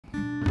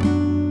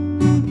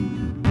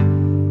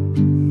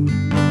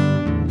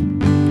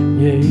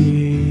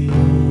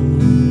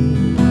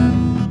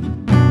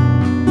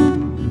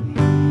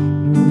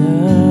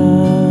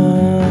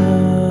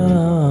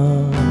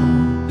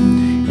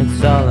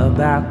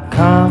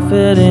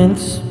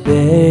confidence,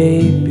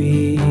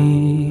 baby.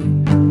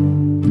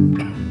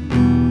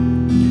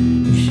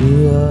 She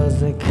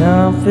was a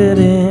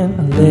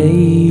confident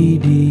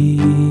lady,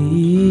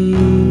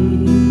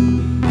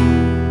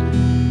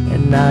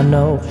 and I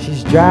know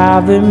she's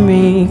driving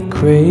me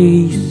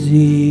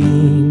crazy.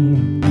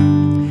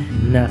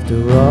 And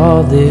after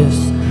all this,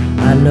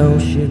 I know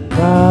she'd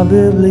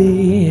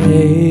probably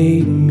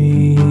hate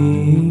me.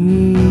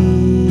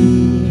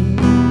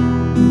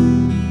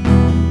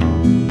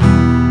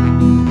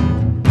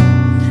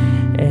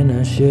 And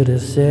I should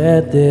have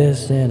said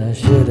this, and I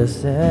should have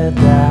said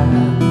that.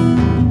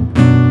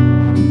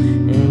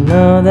 And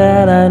all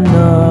that I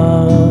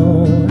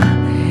know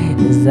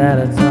is that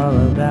it's all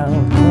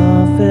about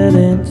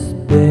confidence,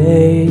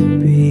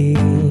 baby.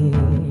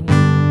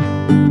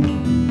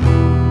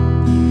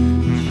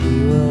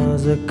 She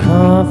was a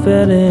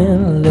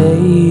confident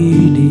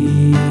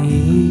lady,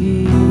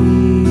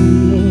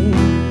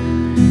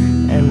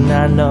 and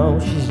I know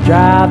she's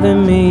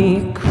driving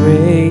me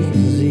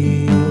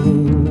crazy.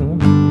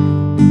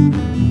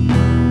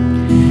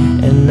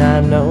 And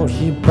I know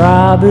she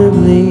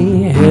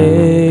probably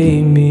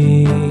hate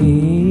me.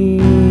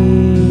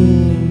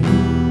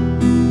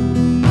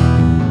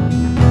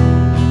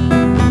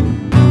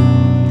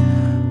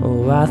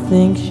 Oh, I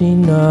think she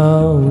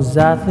knows,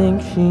 I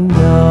think she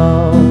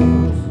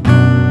knows.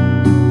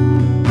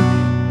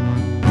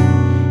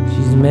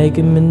 She's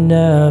making me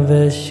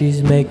nervous,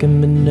 she's making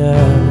me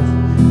nervous.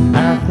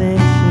 I think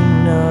she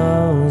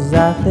knows,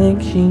 I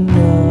think she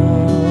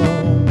knows.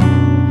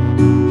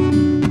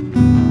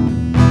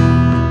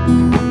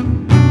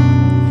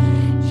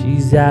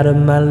 She's out of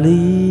my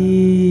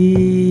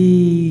league.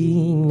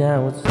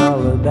 Now it's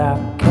all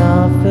about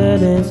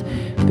confidence,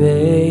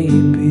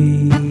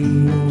 baby.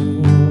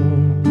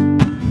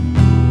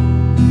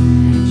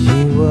 She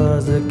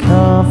was a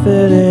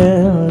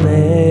confident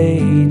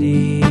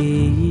lady,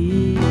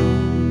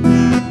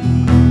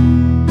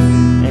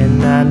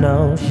 and I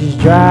know she's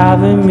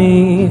driving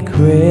me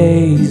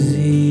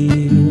crazy.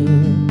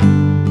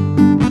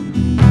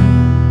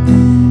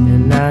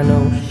 And I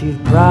know she'd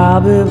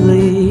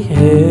probably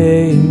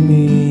hate me.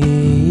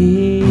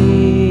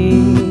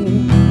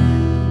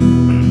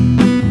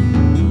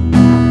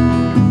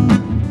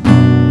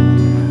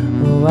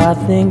 Oh, I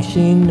think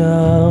she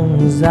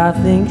knows, I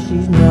think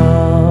she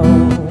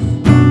knows.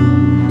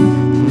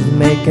 She's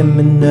making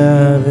me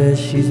nervous,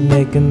 she's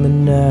making me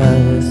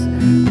nervous.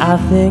 I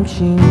think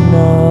she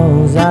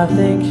knows, I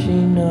think she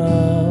knows.